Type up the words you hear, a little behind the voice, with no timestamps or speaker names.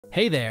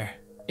Hey there,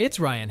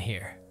 it's Ryan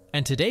here,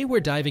 and today we're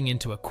diving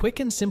into a quick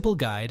and simple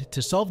guide to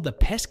solve the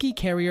pesky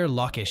carrier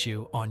lock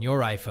issue on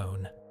your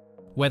iPhone.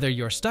 Whether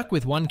you're stuck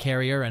with one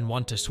carrier and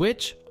want to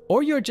switch,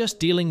 or you're just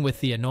dealing with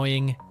the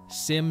annoying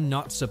SIM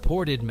not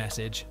supported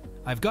message,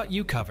 I've got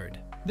you covered.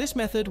 This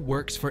method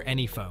works for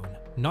any phone,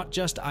 not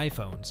just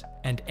iPhones,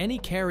 and any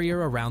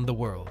carrier around the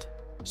world.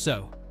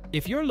 So,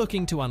 if you're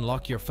looking to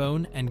unlock your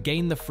phone and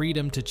gain the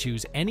freedom to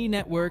choose any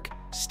network,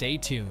 stay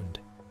tuned.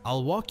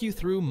 I'll walk you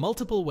through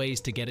multiple ways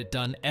to get it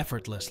done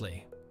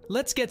effortlessly.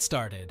 Let's get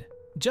started.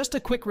 Just a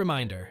quick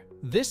reminder,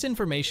 this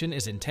information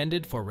is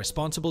intended for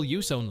responsible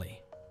use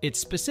only. It's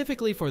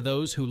specifically for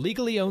those who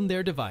legally own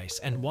their device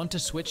and want to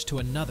switch to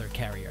another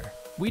carrier.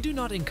 We do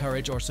not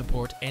encourage or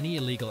support any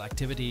illegal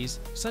activities,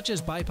 such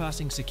as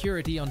bypassing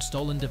security on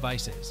stolen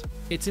devices.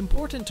 It's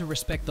important to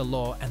respect the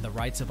law and the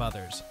rights of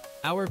others.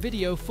 Our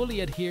video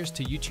fully adheres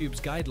to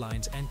YouTube's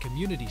guidelines and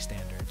community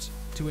standards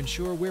to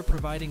ensure we're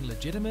providing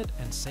legitimate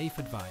and safe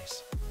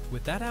advice.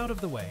 With that out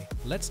of the way,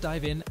 let's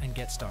dive in and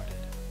get started.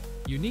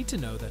 You need to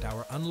know that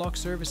our unlock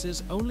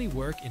services only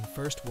work in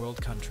first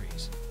world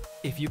countries.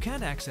 If you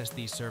can't access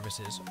these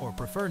services or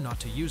prefer not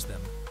to use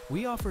them,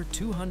 we offer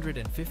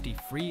 250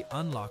 free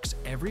unlocks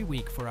every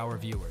week for our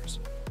viewers.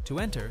 To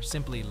enter,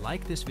 simply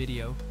like this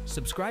video,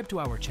 subscribe to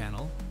our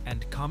channel,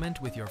 and comment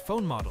with your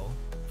phone model,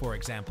 for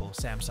example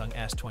Samsung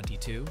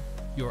S22,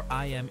 your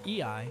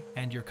IMEI,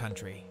 and your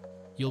country.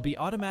 You'll be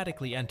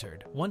automatically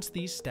entered once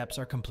these steps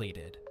are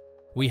completed.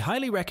 We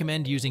highly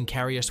recommend using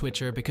Carrier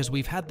Switcher because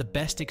we've had the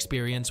best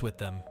experience with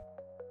them.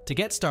 To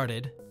get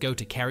started, go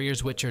to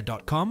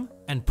carrierswitcher.com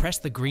and press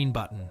the green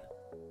button.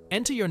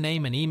 Enter your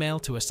name and email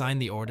to assign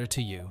the order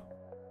to you.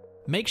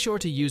 Make sure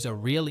to use a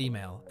real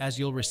email as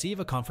you'll receive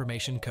a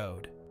confirmation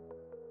code.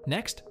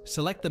 Next,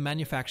 select the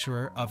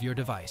manufacturer of your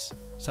device,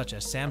 such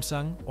as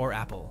Samsung or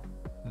Apple.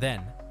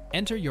 Then,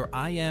 enter your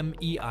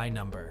IMEI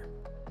number.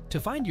 To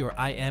find your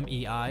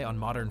IMEI on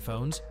modern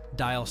phones,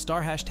 dial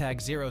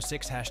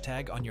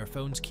 *#06# on your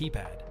phone's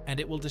keypad, and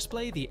it will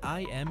display the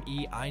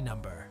IMEI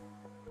number.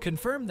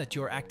 Confirm that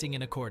you're acting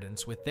in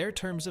accordance with their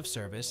terms of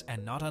service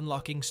and not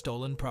unlocking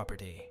stolen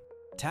property.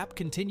 Tap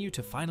Continue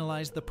to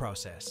finalize the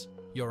process.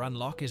 Your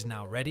unlock is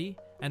now ready,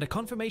 and a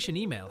confirmation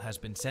email has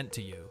been sent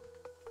to you.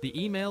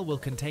 The email will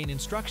contain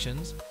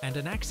instructions and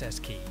an access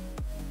key.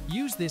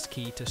 Use this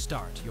key to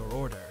start your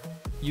order.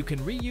 You can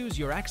reuse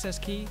your access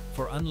key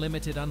for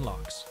unlimited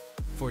unlocks.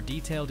 For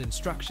detailed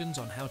instructions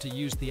on how to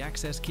use the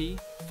access key,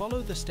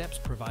 follow the steps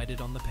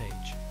provided on the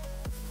page.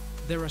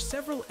 There are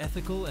several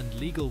ethical and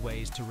legal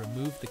ways to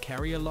remove the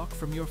carrier lock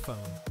from your phone.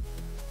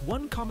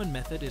 One common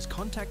method is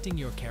contacting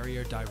your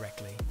carrier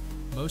directly.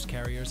 Most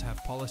carriers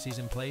have policies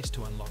in place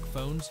to unlock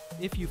phones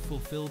if you've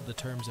fulfilled the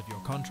terms of your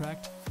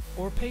contract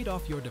or paid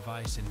off your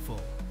device in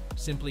full.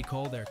 Simply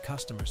call their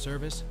customer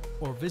service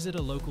or visit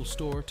a local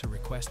store to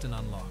request an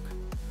unlock.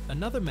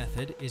 Another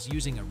method is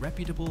using a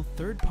reputable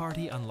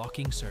third-party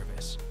unlocking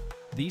service.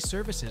 These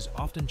services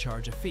often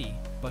charge a fee,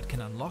 but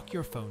can unlock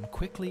your phone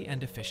quickly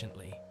and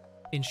efficiently.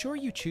 Ensure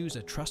you choose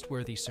a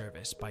trustworthy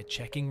service by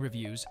checking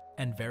reviews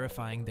and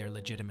verifying their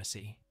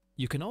legitimacy.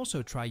 You can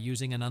also try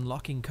using an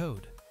unlocking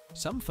code.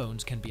 Some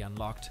phones can be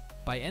unlocked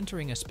by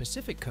entering a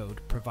specific code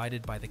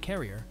provided by the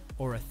carrier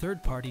or a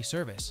third-party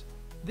service.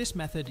 This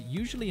method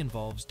usually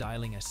involves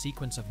dialing a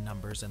sequence of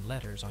numbers and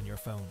letters on your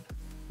phone.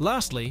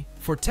 Lastly,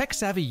 for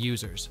tech-savvy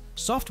users,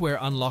 software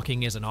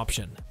unlocking is an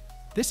option.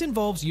 This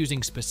involves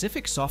using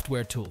specific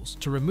software tools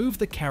to remove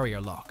the carrier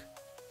lock.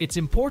 It's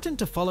important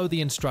to follow the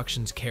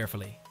instructions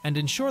carefully and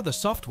ensure the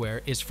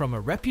software is from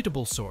a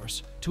reputable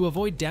source to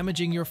avoid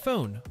damaging your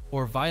phone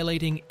or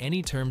violating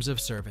any terms of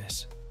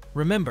service.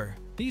 Remember,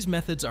 these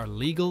methods are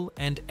legal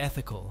and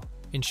ethical,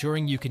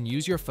 ensuring you can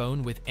use your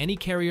phone with any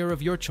carrier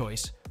of your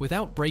choice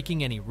without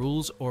breaking any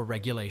rules or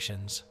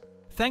regulations.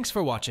 Thanks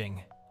for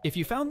watching. If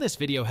you found this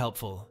video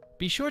helpful,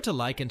 be sure to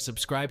like and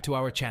subscribe to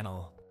our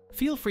channel.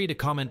 Feel free to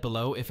comment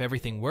below if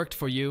everything worked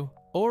for you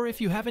or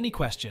if you have any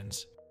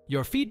questions.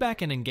 Your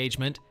feedback and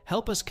engagement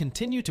help us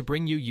continue to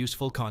bring you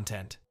useful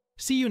content.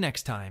 See you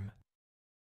next time.